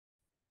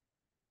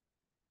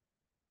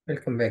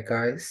Welcome back,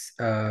 guys.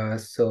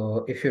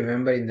 So if you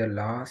remember in the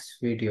last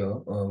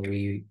video,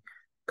 we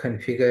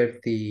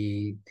configured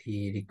the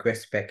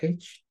request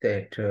package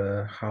that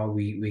how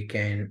we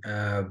can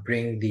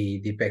bring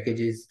the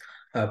packages,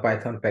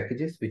 Python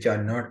packages which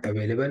are not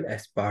available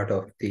as part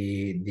of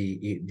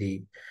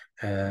the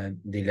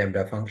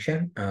Lambda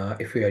function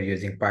if we are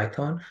using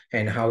Python,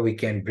 and how we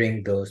can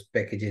bring those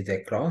packages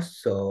across.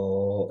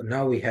 So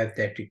now we have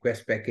that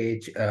request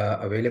package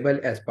available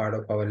as part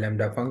of our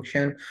Lambda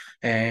function.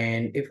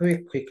 And if we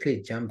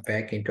quickly jump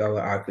back into our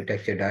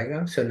architecture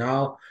diagram, so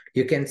now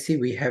you can see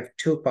we have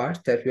two parts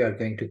that we are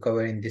going to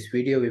cover in this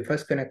video. We're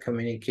first going to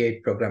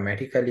communicate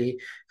programmatically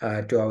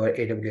to our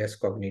AWS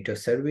Cognito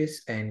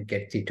service and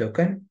get the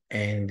token.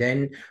 And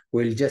then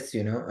we'll just,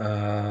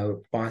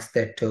 pass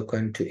that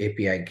token to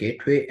API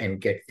gateway and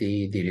get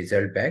the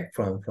result back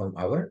from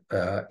our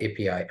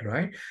API,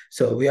 right?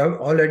 So we have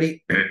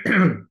already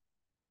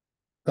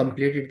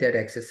completed that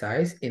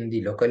exercise in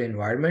the local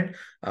environment.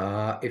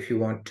 If you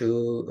want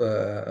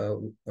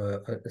to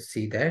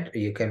see that,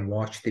 you can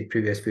watch the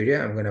previous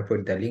video. I'm going to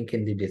put the link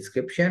in the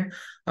description,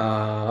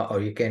 or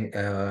you can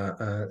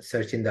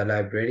search in the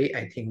library.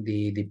 I think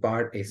the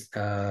part is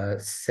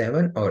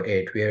 7 or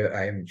 8, where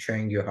I'm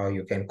showing you how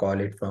you can call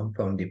it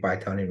from the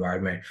Python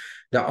environment.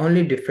 The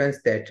only difference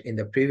that in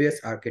the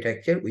previous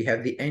architecture, we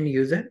have the end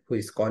user who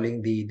is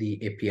calling the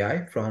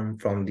API from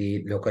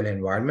the local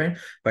environment.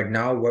 But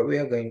now what we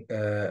are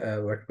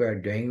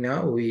doing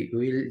now, we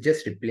will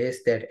just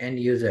replace that end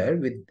user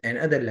with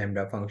another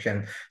Lambda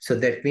function. So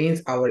that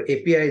means our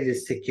API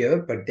is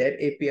secure, but that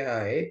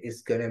API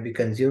is going to be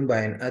consumed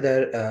by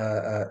another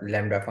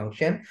Lambda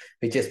function,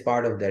 which is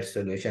part of that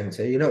solution.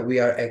 So, we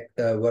are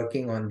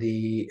working on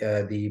the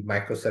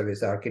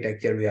microservice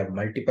architecture. We have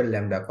multiple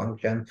Lambda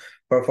functions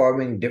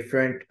performing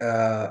different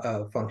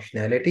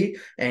functionality.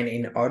 And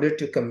in order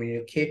to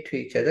communicate to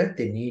each other,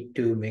 they need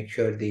to make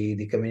sure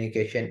the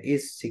communication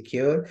is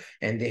secure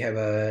and they have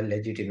a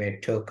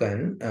legitimate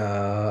token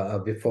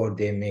before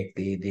they make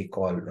the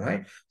call,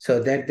 right?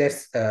 So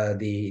that's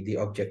the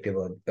objective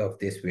of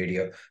this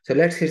video. So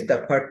let's hit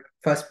the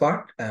first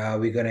part.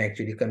 We're going to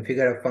actually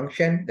configure a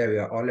function that we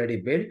are already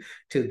built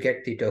to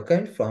get the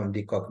token from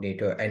the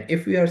Cognito. And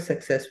if we are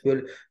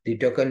successful, the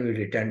token will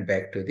return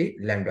back to the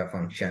Lambda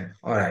function.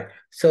 All right.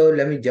 So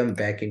let me jump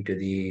back into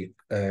the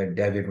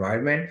dev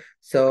environment.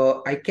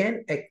 So I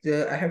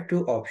have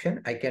two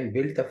options. I can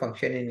build the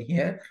function in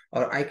here,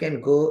 or I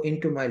can go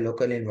into my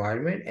local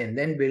environment and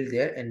then build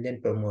there and then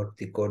promote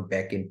the code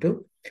back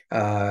into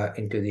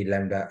the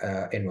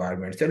Lambda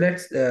environment. So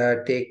let's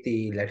take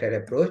the latter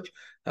approach.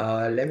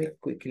 Let me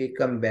quickly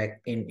come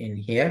back in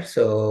here.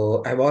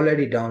 So I've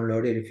already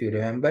downloaded, if you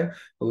remember,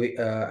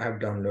 I've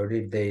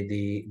downloaded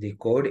the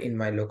code in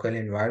my local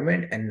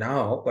environment. And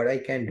now what I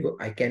can do,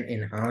 I can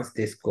enhance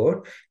this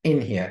code in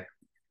here.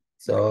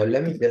 So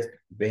let me just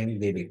bring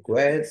the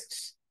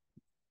requests.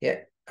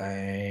 Yeah,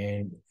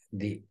 and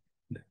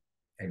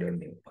I don't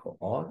need go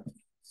on.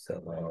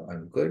 So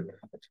I'm good.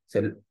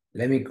 So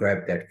let me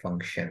grab that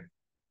function.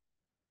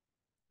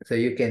 So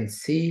you can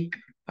see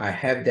I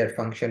have that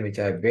function which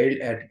I built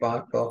as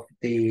part of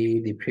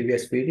the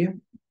previous video.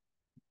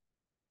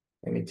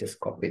 Let me just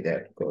copy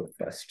that code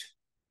first.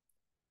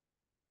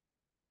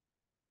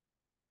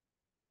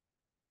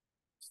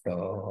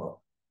 So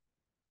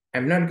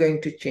I'm not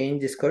going to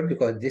change this code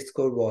because this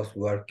code was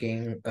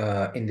working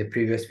in the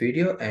previous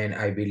video, and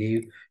I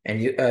believe,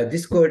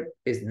 this code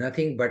is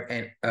nothing but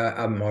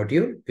a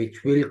module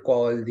which will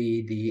call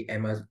the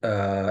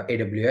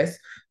AWS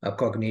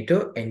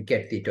Cognito and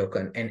get the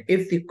token. And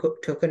if the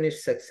token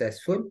is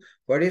successful,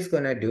 what it's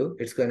gonna do?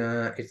 It's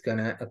gonna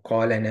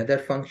call another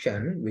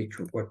function which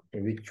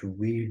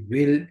we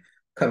will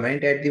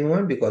comment at the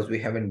moment because we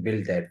haven't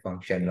built that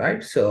function,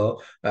 right? So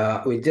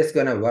we're just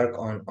gonna work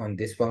on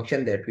this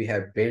function that we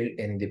have built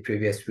in the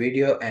previous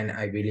video, and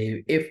I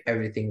believe if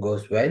everything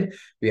goes well,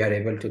 we are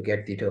able to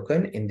get the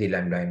token in the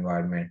Lambda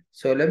environment.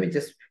 So let me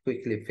just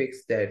quickly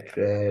fix that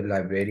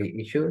library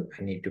issue.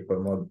 I need to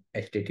promote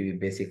HTTP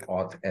basic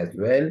auth as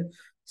well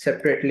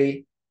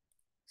separately.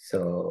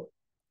 So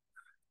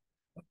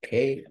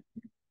okay.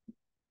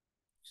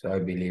 So I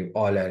believe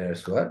all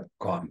errors were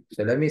gone.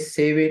 So let me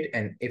save it.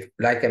 And if,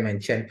 like I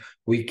mentioned,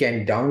 we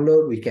can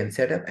download, we can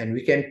set up, and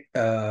we can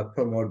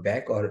promote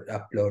back or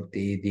upload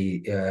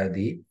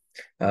the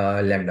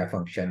Lambda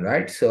function,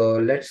 right? So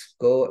let's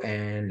go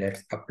and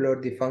let's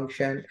upload the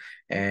function,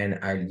 and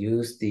I'll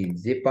use the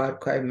zip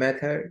archive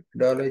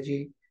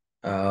methodology,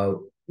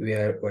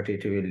 where what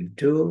it will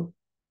do.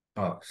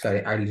 Oh,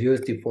 sorry, I'll use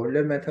the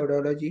folder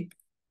methodology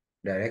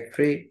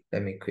directory.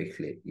 Let me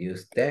quickly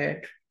use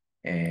that.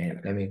 And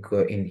let me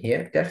go in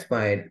here. That's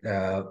my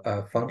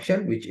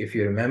function, which if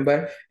you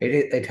remember,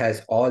 it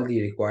has all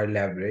the required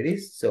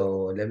libraries.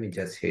 So let me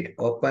just hit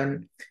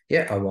open.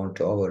 Yeah, I want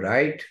to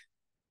overwrite.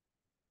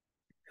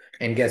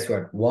 And guess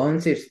what?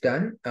 Once it's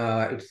done,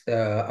 it's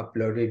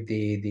uploaded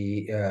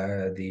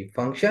the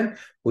function.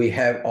 We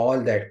have all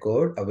that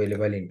code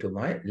available into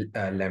my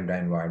Lambda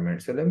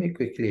environment. So let me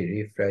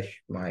quickly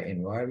refresh my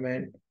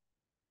environment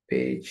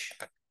page.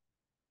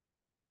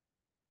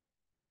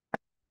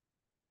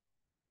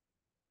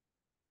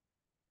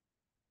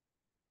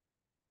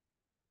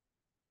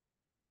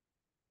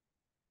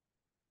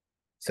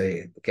 So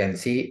you can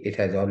see it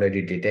has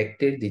already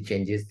detected the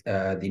changes,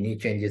 the new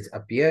changes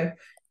appear,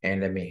 and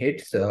let me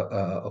hit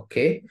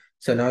okay.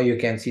 So now you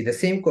can see the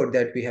same code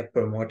that we have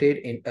promoted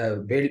in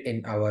built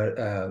in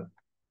our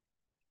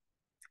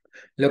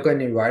local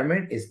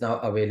environment is now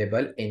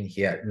available in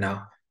here.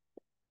 Now,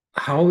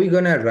 how we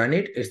gonna run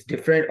it is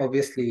different,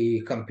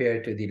 obviously,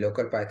 compared to the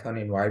local Python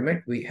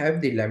environment. We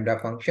have the Lambda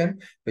function,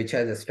 which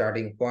has a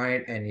starting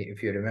point, and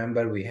if you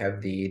remember, we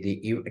have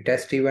the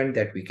test event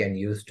that we can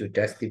use to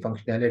test the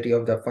functionality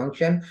of the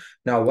function.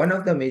 Now, one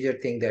of the major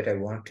things that I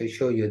want to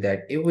show you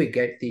that if we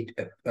get the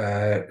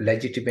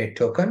legitimate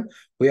token,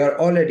 we are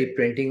already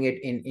printing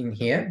it in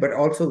here, but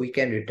also we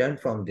can return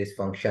from this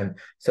function.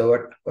 So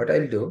what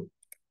I'll do,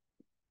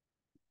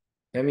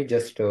 let me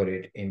just store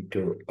it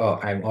into, oh,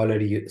 I'm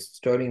already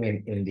storing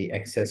in the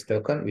access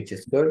token, which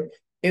is good.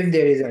 If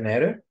there is an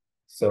error,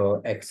 so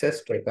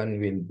access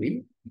token will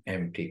be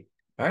empty,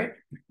 right?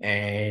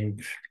 And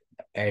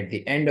at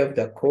the end of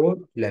the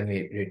code, let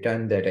me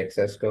return that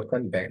access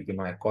token back to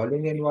my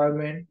calling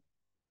environment,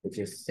 which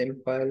is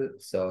simple.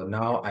 So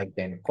now I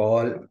can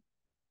call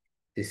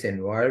this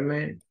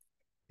environment,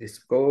 this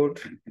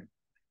code.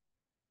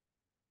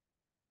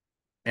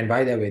 And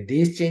by the way,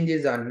 these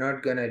changes are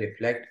not going to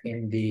reflect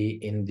in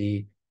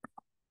the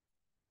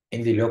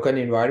local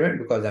environment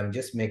because I'm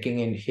just making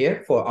it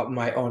here for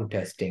my own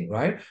testing,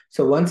 right?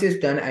 So once it's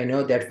done, I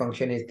know that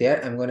function is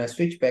there. I'm going to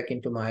switch back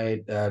into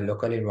my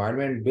local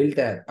environment, build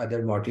that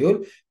other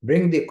module,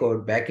 bring the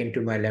code back into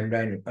my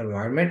Lambda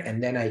environment,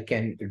 and then I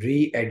can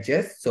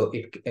readjust so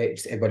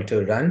it's able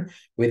to run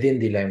within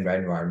the Lambda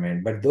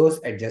environment. But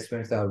those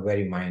adjustments are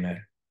very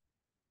minor.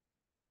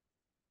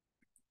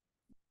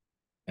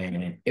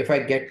 And if I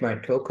get my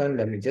token,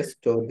 let me just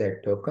store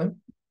that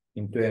token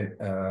into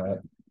a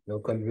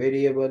local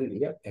variable,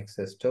 yeah,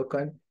 access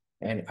token,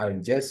 and I'll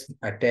just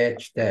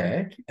attach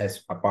that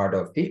as a part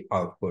of the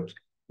output.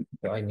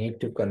 So I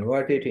need to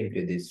convert it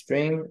into the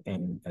string,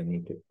 and I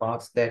need to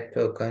pass that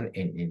token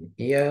in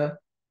here.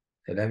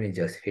 So let me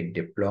just hit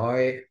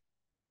deploy,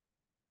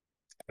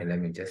 and let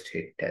me just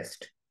hit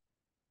test.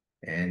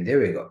 And there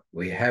we go.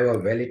 We have a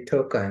valid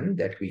token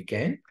that we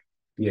can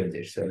use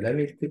it. So let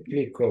me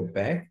quickly go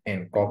back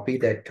and copy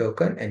that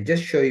token and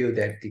just show you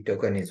that the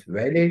token is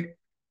valid.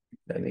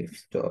 Let me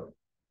stop,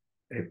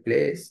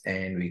 replace,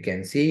 and we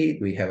can see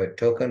we have a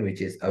token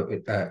which is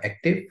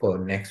active for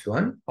next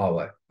 1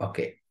 hour.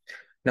 Okay.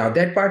 Now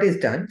that part is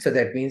done. So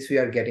that means we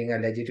are getting a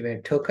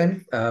legitimate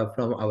token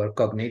from our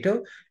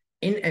Cognito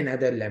in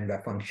another Lambda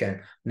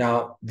function.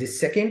 Now, the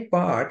second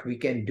part we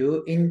can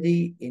do in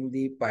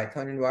the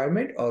Python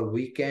environment, or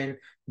we can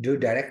do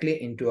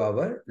directly into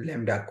our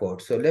Lambda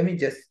code. So let me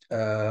just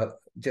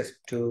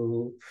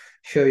to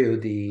show you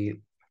the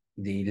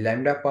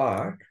Lambda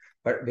part.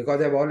 But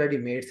because I've already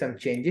made some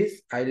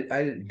changes, I'll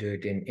do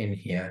it in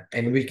here.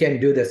 And we can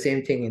do the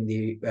same thing in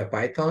the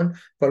Python,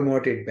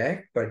 promote it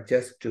back, but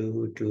just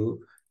to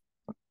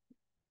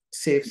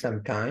save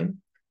some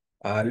time.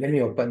 Let me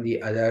open the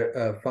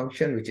other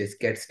function, which is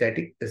get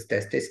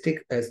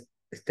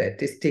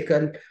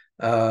statistical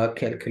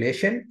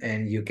calculation,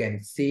 and you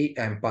can see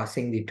I'm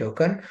passing the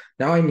token.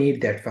 Now I need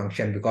that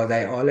function because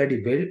I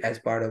already built as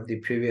part of the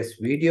previous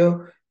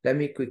video. Let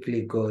me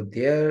quickly go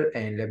there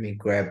and let me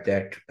grab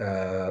that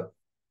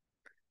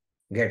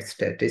get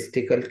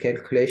statistical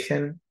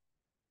calculation.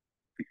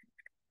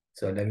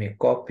 So let me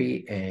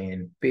copy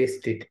and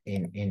paste it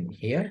in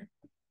here.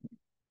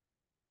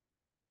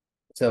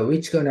 So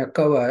which gonna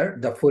cover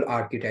the full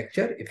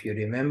architecture, if you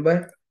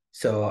remember.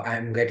 So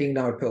I'm getting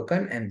now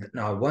token, and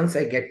now once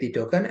I get the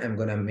token, I'm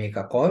gonna make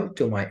a call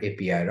to my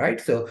API, right?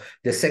 So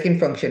the second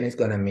function is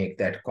gonna make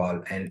that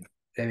call. And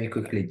let me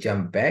quickly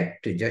jump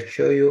back to just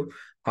show you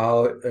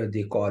how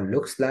the call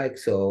looks like.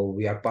 So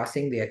we are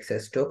passing the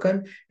access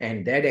token,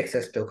 and that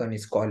access token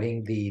is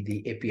calling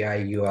the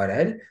API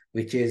URL,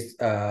 which is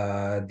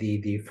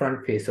the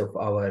front face of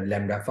our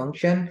Lambda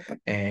function,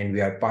 and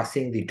we are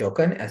passing the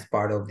token as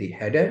part of the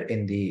header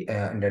in the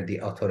under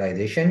the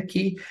authorization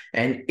key.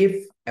 And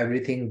if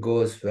everything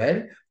goes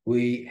well,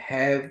 we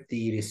have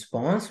the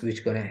response,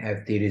 which gonna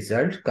have the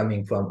result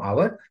coming from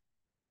our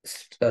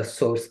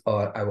source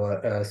or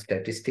our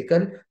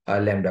statistical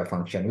Lambda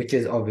function, which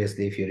is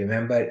obviously, if you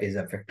remember, is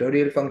a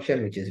factorial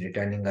function, which is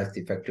returning us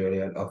the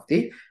factorial of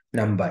the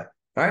number.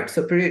 Right,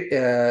 so pretty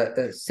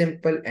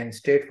simple and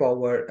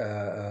straightforward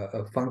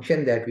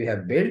function that we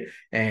have built,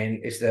 and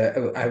it's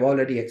I've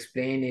already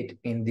explained it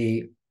in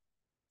the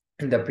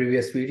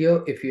previous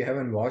video. If you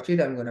haven't watched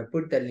it, I'm going to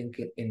put the link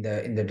in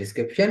the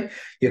description.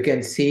 You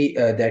can see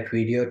that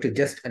video to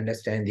just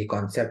understand the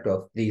concept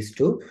of these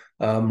two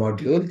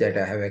modules that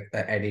I have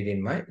added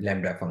in my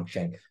Lambda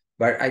function.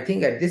 But I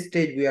think at this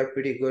stage we are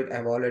pretty good.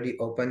 I've already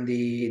opened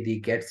the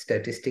get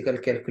statistical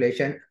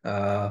calculation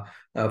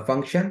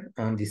function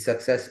on the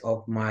success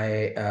of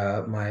my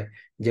my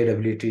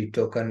JWT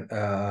token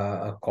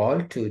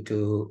call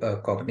to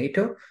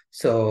Cognito.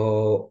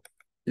 So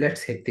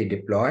let's hit the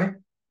deploy.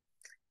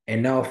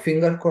 And now,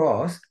 finger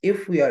crossed,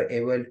 if we are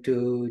able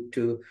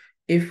to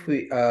if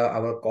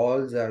our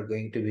calls are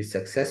going to be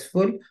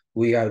successful,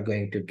 we are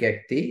going to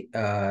get the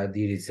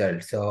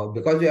result. So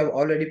because we have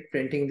already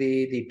printing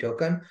the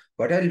token,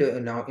 what I'll do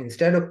now,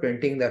 instead of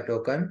printing the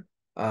token,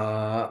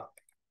 I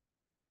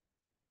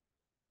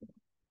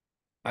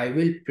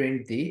will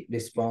print the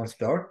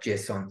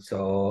response.json.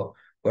 So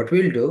what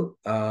we'll do,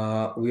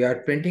 we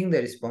are printing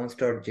the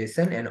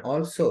response.json, and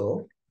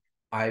also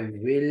I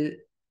will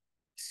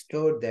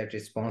store that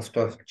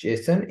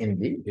response.json in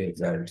the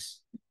results,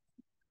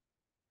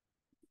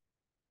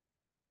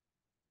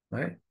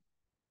 right?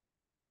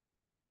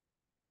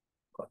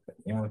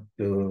 I want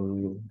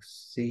to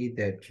see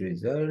that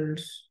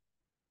results,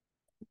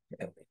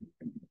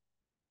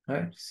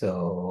 right?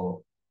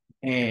 So,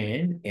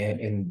 and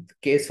in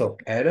case of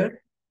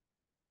error,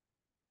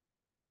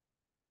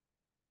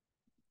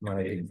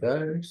 my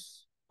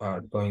results are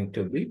going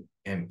to be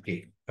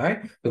empty,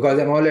 right? Because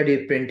I'm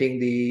already printing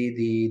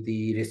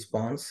the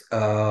response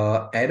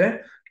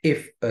error.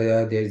 If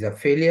there is a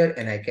failure,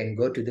 and I can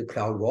go to the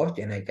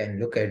CloudWatch and I can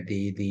look at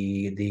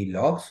the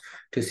logs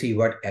to see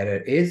what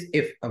error is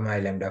if my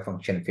Lambda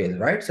function fails,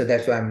 right? So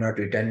that's why I'm not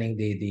returning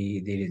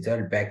the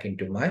result back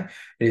into my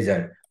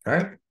result,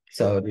 right?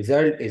 So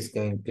result is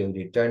going to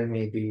return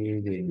me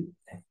the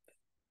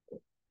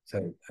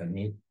sorry, I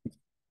need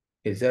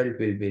result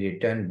will be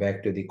returned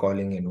back to the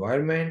calling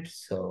environment.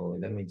 So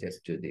let me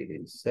just do the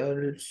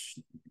results.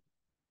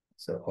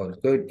 So all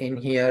good in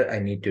here. I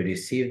need to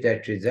receive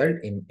that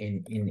result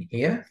in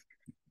here.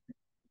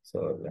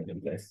 So let me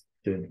just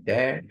do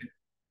that.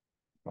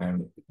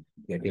 I'm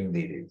getting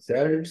the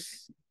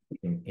results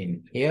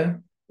in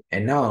here.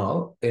 And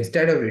now,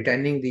 instead of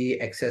returning the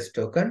access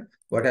token,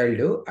 what I'll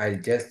do, I'll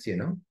just,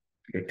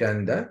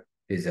 return the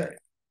result,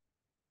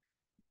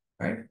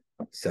 right?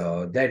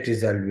 So that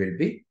result will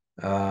be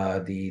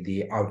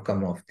the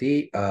outcome of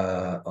the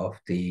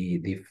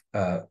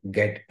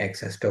get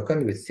access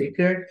token with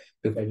secret,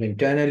 because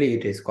internally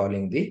it is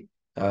calling the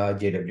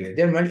JWT.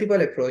 There are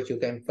multiple approach. You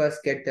can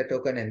first get the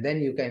token, and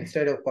then you can,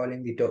 instead of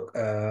calling the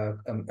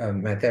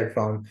method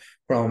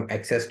from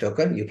access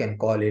token, you can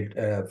call it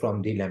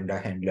from the Lambda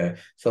handler.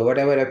 So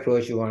whatever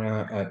approach you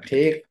wanna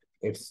take,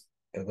 it's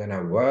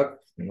gonna work.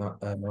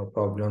 No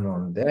problem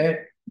on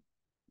that.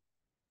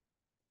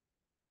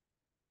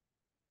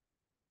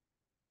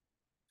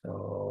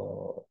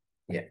 So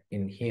yeah,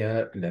 in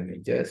here, let me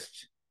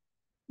just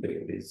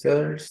do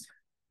results.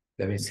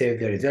 Let me save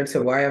the results.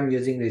 So why I'm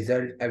using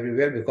result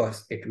everywhere?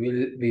 Because it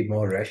will be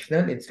more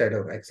rational instead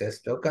of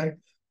access token.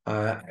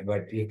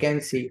 But you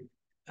can see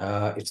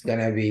it's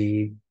gonna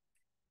be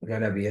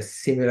a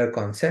similar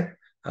concept.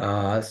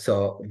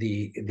 So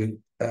the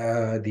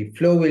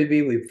flow will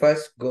be, we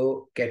first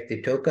go get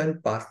the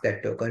token, pass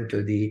that token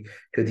to the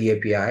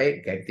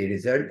API, get the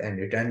result, and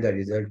return the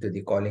result to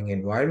the calling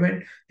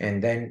environment,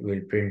 and then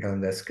we'll print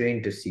on the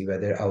screen to see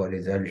whether our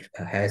result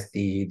has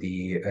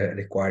the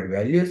required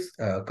values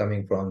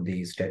coming from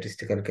the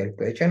statistical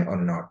calculation or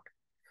not.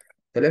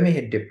 So let me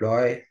hit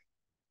deploy,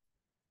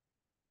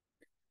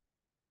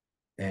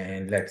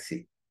 and let's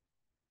see.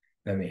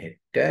 Let me hit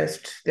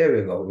test. There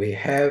we go. We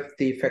have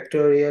the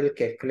factorial,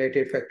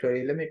 calculated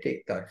factorial. Let me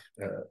take that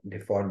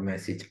default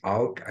message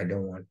out. I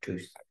don't want to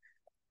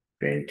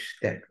print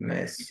that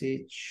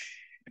message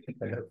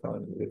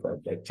because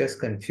that's just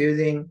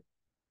confusing.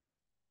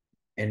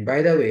 And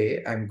by the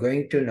way, I'm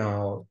going to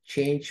now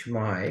change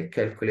my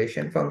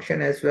calculation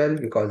function as well,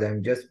 because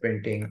I'm just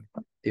printing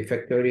the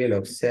factorial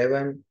of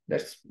 7.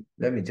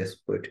 Let me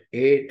just put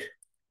 8.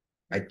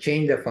 I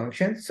change the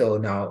function. So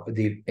now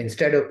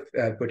instead of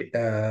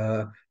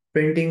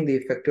printing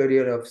the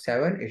factorial of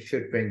 7, it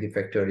should print the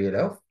factorial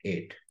of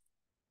 8.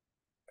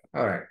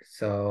 All right.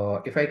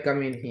 So if I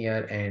come in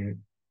here and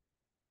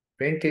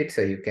print it,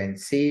 so you can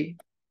see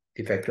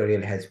the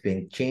factorial has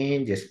been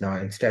changed. Just now,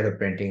 instead of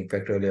printing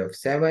factorial of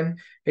 7,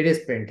 it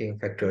is printing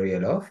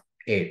factorial of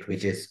 8,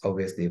 which is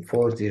obviously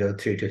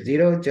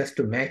 40320. Just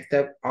to match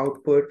the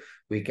output,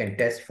 we can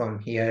test from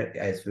here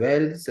as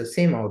well. So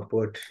same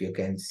output you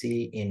can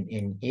see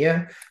in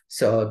here.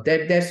 So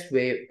that's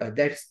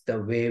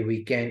the way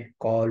we can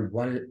call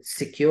one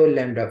secure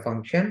Lambda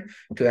function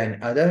to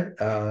another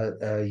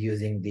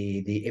using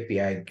the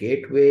API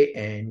gateway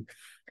and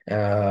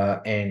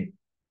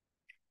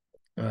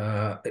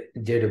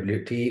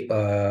JWT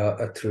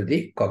through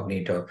the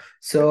Cognito.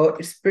 So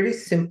it's pretty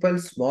simple,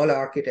 small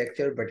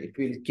architecture, but it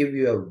will give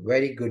you a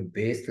very good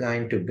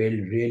baseline to build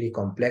really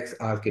complex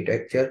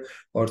architecture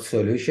or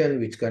solution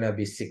which gonna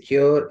be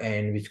secure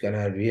and which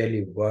gonna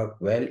really work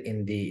well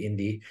in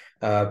the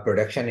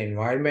production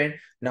environment.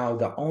 Now,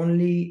 the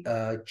only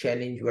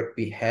challenge what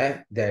we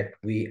have, that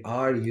we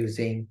are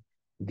using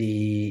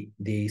the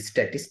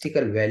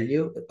statistical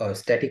value or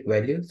static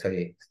value,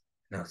 sorry,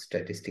 now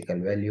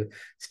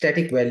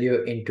static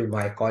value into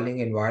my calling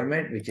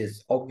environment, which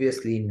is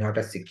obviously not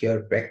a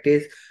secure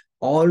practice.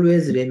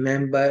 Always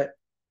remember,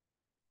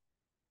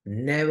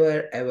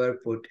 never ever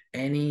put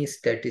any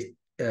static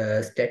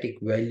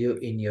value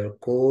in your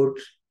code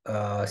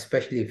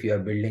especially if you are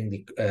building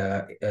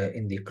the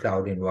in the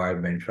cloud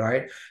environment,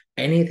 right?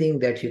 Anything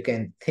that you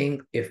can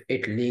think if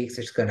it leaks,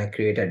 it's gonna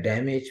create a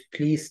damage,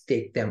 please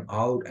take them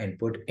out and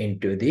put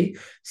into the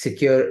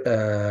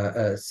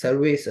secure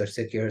service or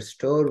secure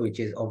store, which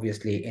is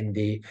obviously in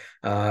the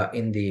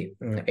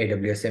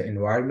AWS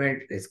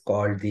environment. It's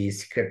called the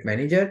secret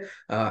manager.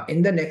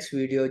 In the next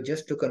video,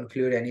 just to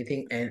conclude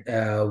anything, and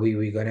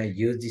we're gonna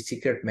use the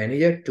secret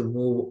manager to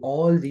move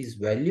all these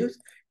values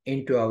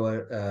into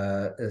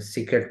our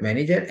secret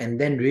manager and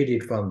then read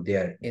it from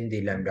there in the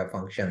Lambda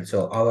function.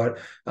 So our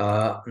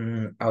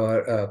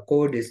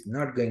code is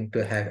not going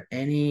to have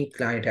any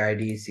client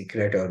ID,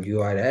 secret, or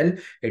URL.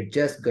 It's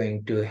just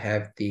going to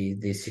have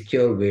the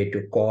secure way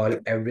to call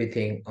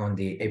everything on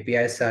the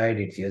API side.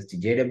 It's just the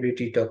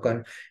JWT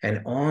token,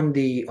 and on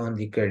the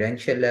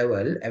credential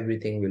level,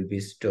 everything will be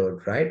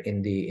stored right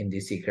in the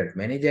secret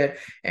manager.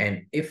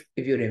 And if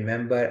you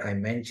remember, I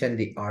mentioned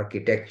the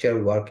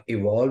architecture work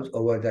evolves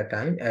over the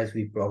time as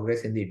we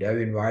progress in the dev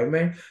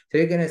environment. So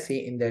you're gonna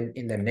see in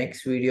the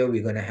next video,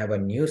 we're gonna have a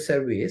new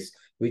service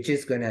which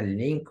is gonna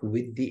link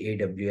with the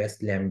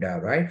AWS Lambda,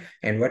 right?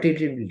 And what it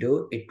will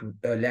do,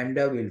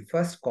 Lambda will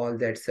first call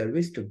that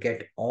service to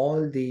get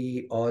all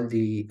the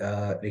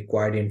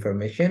required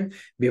information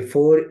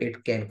before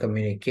it can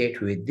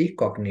communicate with the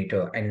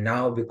Cognito. And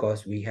now,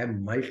 because we have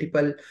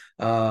multiple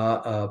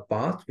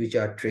paths which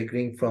are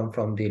triggering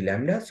from the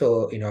Lambda,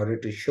 so in order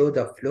to show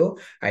the flow,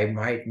 I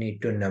might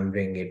need to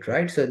numbering it,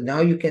 right? So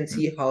now you can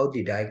see how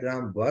the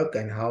diagram work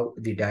and how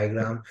the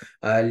diagram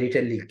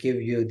literally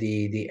give you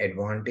the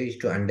advantage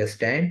to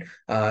understand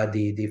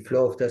the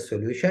flow of the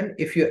solution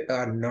if you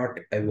are not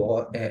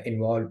involved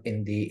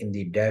in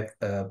the dev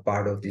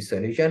part of the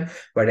solution.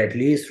 But at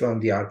least from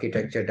the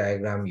architecture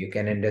diagram, you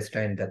can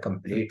understand the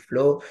complete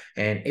flow.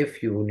 And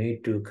if you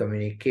need to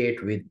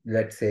communicate with,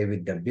 let's say,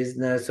 with the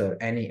business or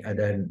any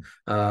other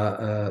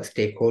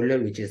stakeholder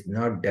which is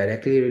not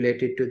directly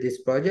related to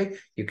this project,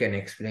 you can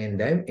explain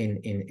them in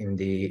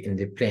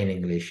the plain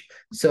English.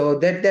 So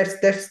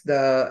that's the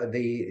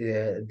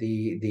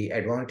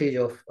advantage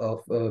of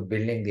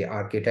building the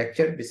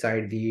architecture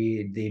beside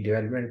the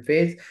development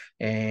phase.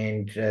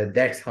 And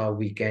that's how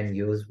we can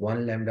use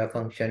one Lambda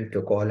function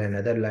to call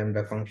another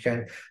Lambda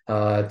function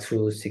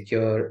through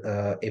secure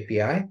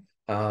API.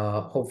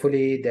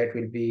 Hopefully that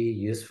will be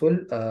useful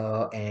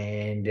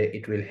and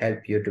it will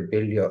help you to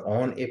build your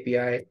own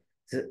API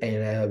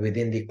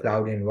within the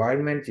cloud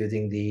environment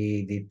using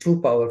the two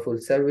powerful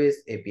service,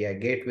 API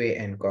Gateway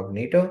and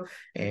Cognito.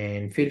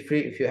 And feel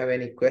free, if you have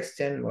any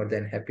question, more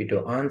than happy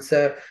to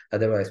answer.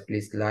 Otherwise,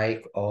 please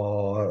like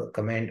or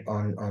comment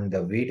on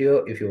the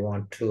video. If you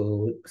want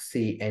to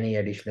see any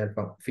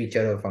additional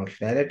feature or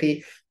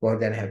functionality, more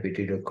than happy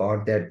to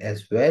record that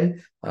as well.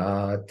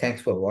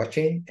 Thanks for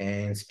watching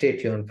and stay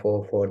tuned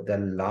for the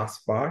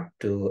last part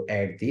to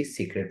add the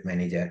secret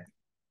manager.